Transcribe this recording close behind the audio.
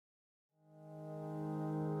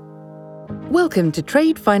Welcome to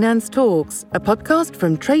Trade Finance Talks, a podcast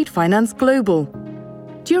from Trade Finance Global.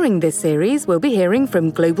 During this series, we'll be hearing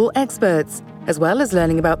from global experts, as well as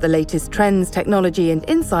learning about the latest trends, technology, and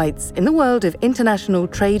insights in the world of international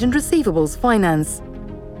trade and receivables finance.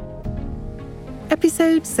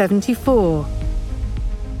 Episode 74.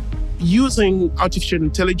 Using artificial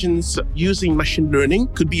intelligence, using machine learning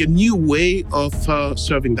could be a new way of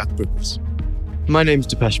serving that purpose. My name's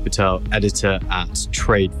Dipesh Patel, editor at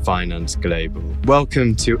Trade Finance Global.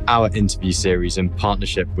 Welcome to our interview series in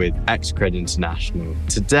partnership with Xcred International.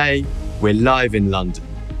 Today, we're live in London,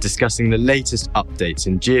 discussing the latest updates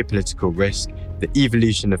in geopolitical risk, the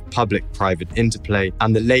evolution of public-private interplay,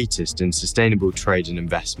 and the latest in sustainable trade and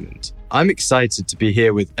investment. I'm excited to be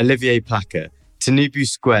here with Olivier Plaqueur, Tinubu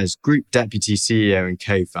Square's Group Deputy CEO and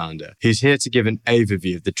co-founder, who's here to give an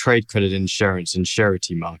overview of the trade credit insurance and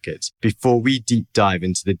surety markets before we deep dive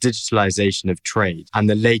into the digitalization of trade and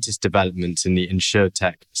the latest developments in the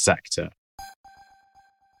insurtech sector.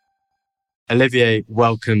 Olivier,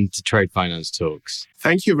 welcome to Trade Finance Talks.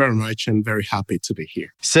 Thank you very much and very happy to be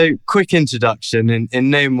here. So, quick introduction in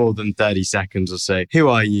no more than 30 seconds or so. Who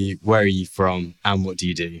are you, where are you from, and what do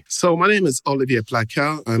you do? So my name is Olivier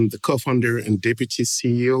Plaqueur. I'm the co-founder and deputy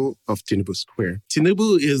CEO of Tinubu Square.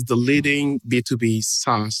 Tinubu is the leading B2B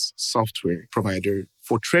SaaS software provider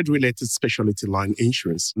for trade-related specialty line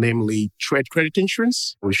insurance, namely trade credit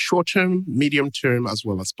insurance with short-term, medium-term, as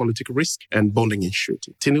well as political risk and bonding insurance.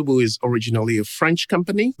 Tinubu is originally a French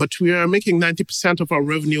company, but we are making 90% of our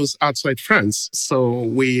revenues outside France. So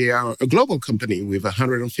we are a global company with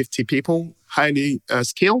 150 people, highly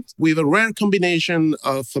skilled, with a rare combination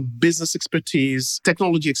of business expertise,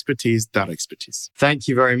 technology expertise, data expertise. Thank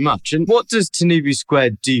you very much. And what does Tinubu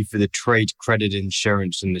Square do for the trade credit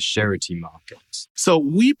insurance and the surety markets? So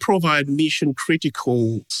we provide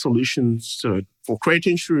mission-critical solutions for credit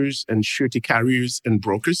insurers and surety carriers and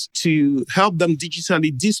brokers to help them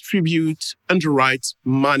digitally distribute, underwrite,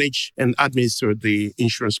 manage, and administer the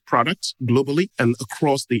insurance products globally and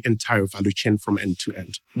across the entire value chain from end to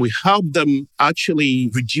end. We help them actually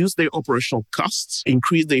reduce their operational costs,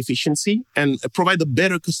 increase the efficiency, and provide a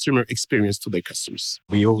better customer experience to their customers.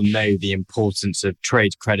 We all know the importance of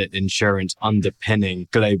trade credit insurance underpinning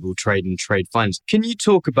global trade and trade finance. Can you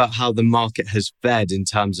talk about how the market has fared in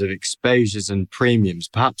terms of exposures and premiums,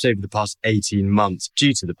 perhaps over the past 18 months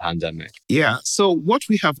due to the pandemic? Yeah. So what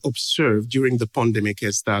we have observed during the pandemic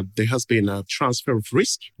is that there has been a transfer of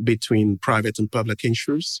risk between private and public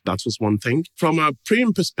insurers. That was one thing. From a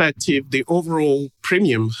premium perspective, the overall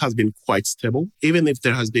premium has been quite stable, even if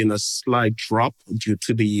there has been a slight drop due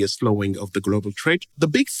to the slowing of the global trade. The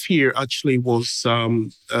big fear actually was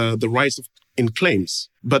the rise in claims.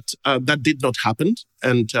 But that did not happen.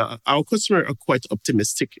 And our customers are quite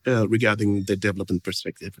optimistic regarding the development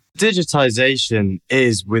perspective. Digitization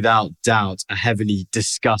is without doubt a heavily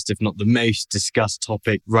discussed, if not the most discussed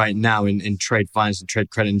topic right now in trade finance and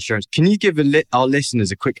trade credit insurance. Can you give our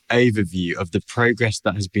listeners a quick overview of the progress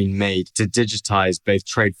that has been made to digitize both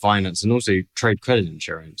trade finance and also trade credit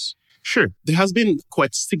insurance? Sure. There has been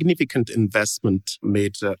quite significant investment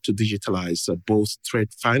made to digitalize both trade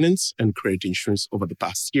finance and credit insurance over the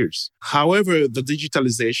past years. However, the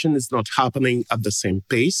digitalization is not happening at the same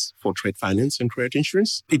pace for trade finance and credit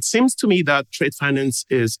insurance. It seems to me that trade finance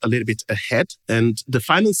is a little bit ahead and the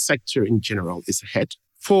finance sector in general is ahead.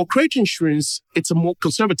 For credit insurance, it's a more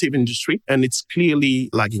conservative industry and it's clearly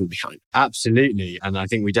lagging behind. Absolutely. And I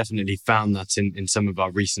think we definitely found that in some of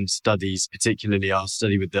our recent studies, particularly our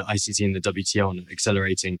study with the ICC and the WTO on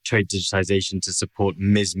accelerating trade digitization to support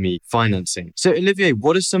MISME financing. So Olivier,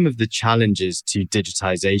 what are some of the challenges to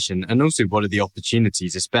digitization and also what are the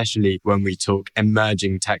opportunities, especially when we talk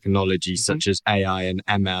emerging technologies such as AI and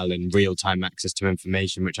ML and real-time access to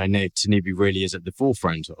information, which I know Tinubu really is at the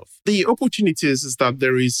forefront of? The opportunities is that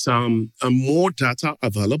there is more data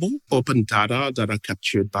available, open data that are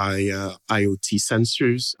captured by IoT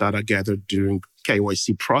sensors that are gathered during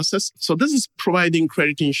KYC process. So this is providing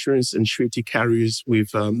credit insurance and surety carriers with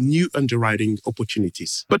new underwriting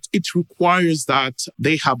opportunities. But it requires that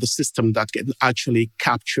they have the system that can actually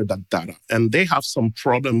capture that data. And they have some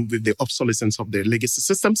problem with the obsolescence of their legacy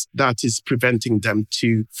systems that is preventing them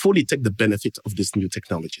to fully take the benefit of these new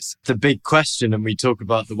technologies. The big question, and we talk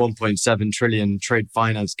about the 1.7 trillion trade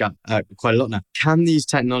finance gap quite a lot now. Can these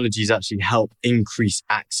technologies actually help increase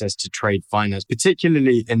access to trade finance,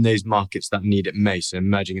 particularly in those markets that need it benefit most in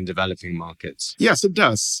emerging and developing markets? Yes, it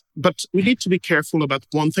does. But we need to be careful about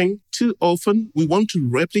one thing. Too often, we want to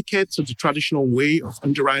replicate the traditional way of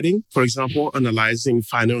underwriting, for example, analyzing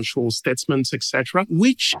financial statements, etc.,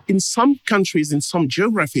 which in some countries, in some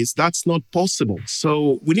geographies, that's not possible.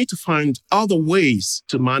 So we need to find other ways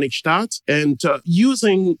to manage that. And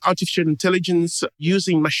using artificial intelligence,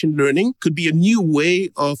 using machine learning could be a new way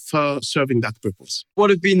of serving that purpose. What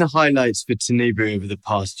have been the highlights for Tinubu over the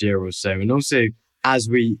past year or so? And also, as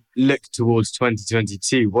we look towards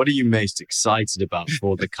 2022, what are you most excited about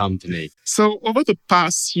for the company? So over the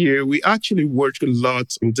past year, we actually worked a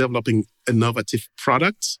lot in developing innovative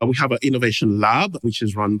products. We have an innovation lab, which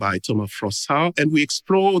is run by Thomas Frossard, and we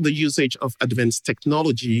explore the usage of advanced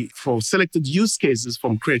technology for selected use cases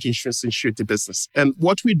from credit insurance and surety business. And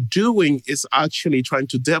what we're doing is actually trying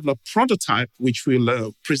to develop prototype, which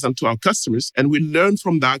we'll present to our customers, and we learn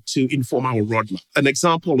from that to inform our roadmap. An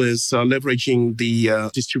example is leveraging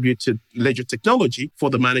the distributed ledger technology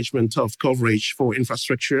for the management of coverage for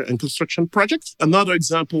infrastructure and construction projects. Another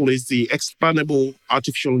example is the expandable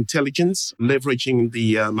artificial intelligence, leveraging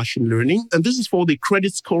the machine learning. And this is for the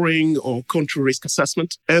credit scoring or country risk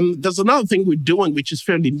assessment. And there's another thing we're doing, which is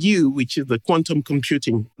fairly new, which is the quantum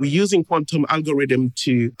computing. We're using quantum algorithm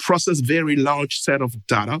to process very large set of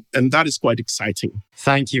data, and that is quite exciting.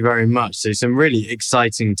 Thank you very much. So some really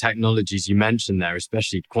exciting technologies you mentioned there,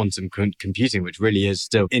 especially quantum computing, which really is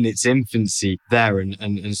still in its infancy there,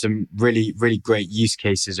 and some really, really great use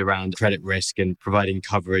cases around credit risk and providing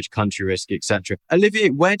coverage, country risk, etc. Olivier,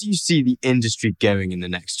 where do you see the industry going in the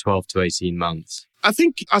next 12 to 18 months? I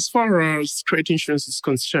think as far as credit insurance is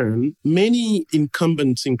concerned, many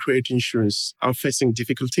incumbents in credit insurance are facing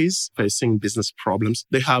difficulties, facing business problems.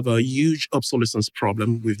 They have a huge obsolescence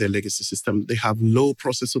problem with their legacy system. They have low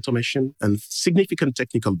process automation and significant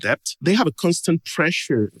technical debt. They have a constant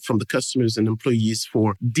pressure from the customers and employees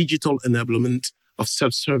for digital enablement of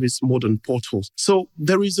self-service modern portals. So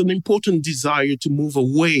there is an important desire to move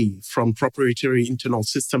away from proprietary internal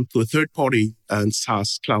system to a third-party and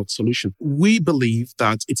SaaS cloud solution. We believe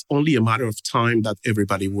that it's only a matter of time that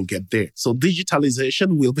everybody will get there. So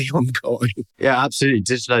digitalization will be ongoing. Yeah, absolutely.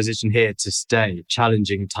 Digitalization here to stay.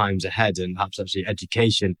 Challenging times ahead, and perhaps actually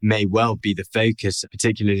education may well be the focus,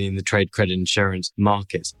 particularly in the trade credit insurance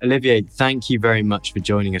markets. Olivier, thank you very much for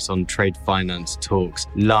joining us on Trade Finance Talks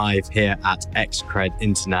live here at XCred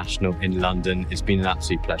International in London. It's been an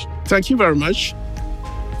absolute pleasure. Thank you very much.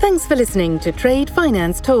 Thanks for listening to Trade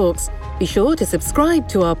Finance Talks. Be sure to subscribe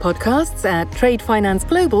to our podcasts at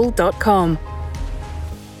tradefinanceglobal.com.